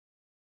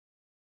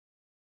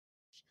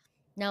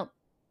Now,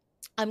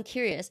 I'm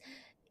curious,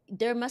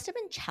 there must have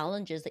been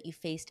challenges that you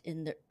faced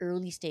in the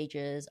early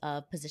stages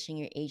of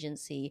positioning your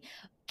agency.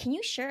 Can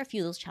you share a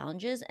few of those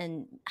challenges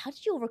and how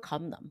did you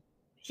overcome them?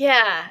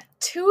 Yeah,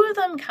 two of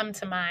them come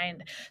to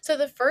mind. So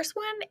the first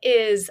one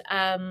is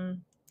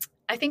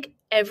I think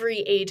every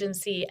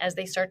agency, as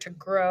they start to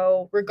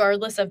grow,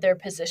 regardless of their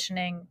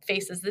positioning,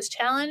 faces this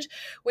challenge,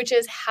 which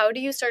is how do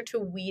you start to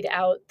weed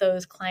out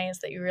those clients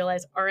that you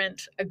realize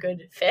aren't a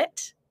good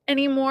fit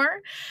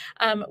anymore?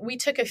 We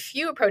took a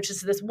few approaches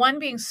to this, one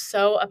being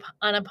so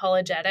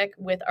unapologetic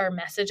with our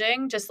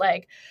messaging, just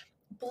like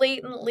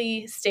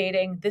blatantly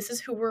stating this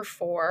is who we're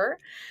for.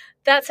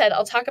 That said,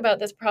 I'll talk about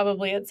this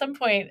probably at some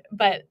point,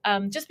 but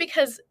just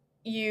because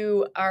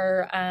you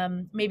are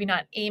maybe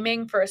not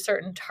aiming for a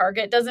certain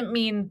target doesn't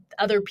mean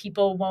other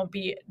people won't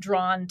be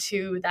drawn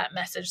to that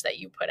message that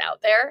you put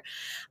out there.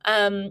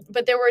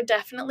 But there were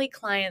definitely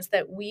clients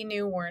that we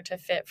knew weren't a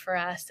fit for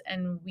us,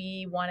 and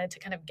we wanted to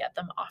kind of get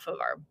them off of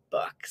our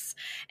books.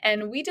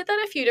 And we did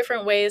that a few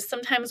different ways.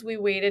 Sometimes we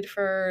waited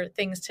for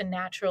things to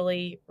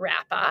naturally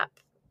wrap up.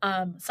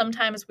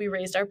 Sometimes we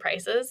raised our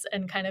prices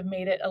and kind of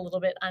made it a little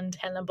bit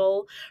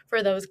untenable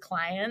for those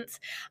clients.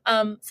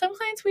 Some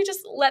clients, we just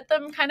let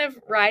them kind of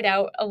ride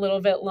out a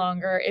little bit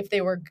longer if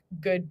they were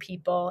good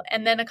people.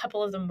 And then a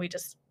couple of them we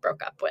just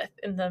broke up with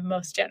in the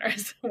most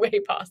generous way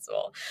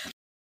possible.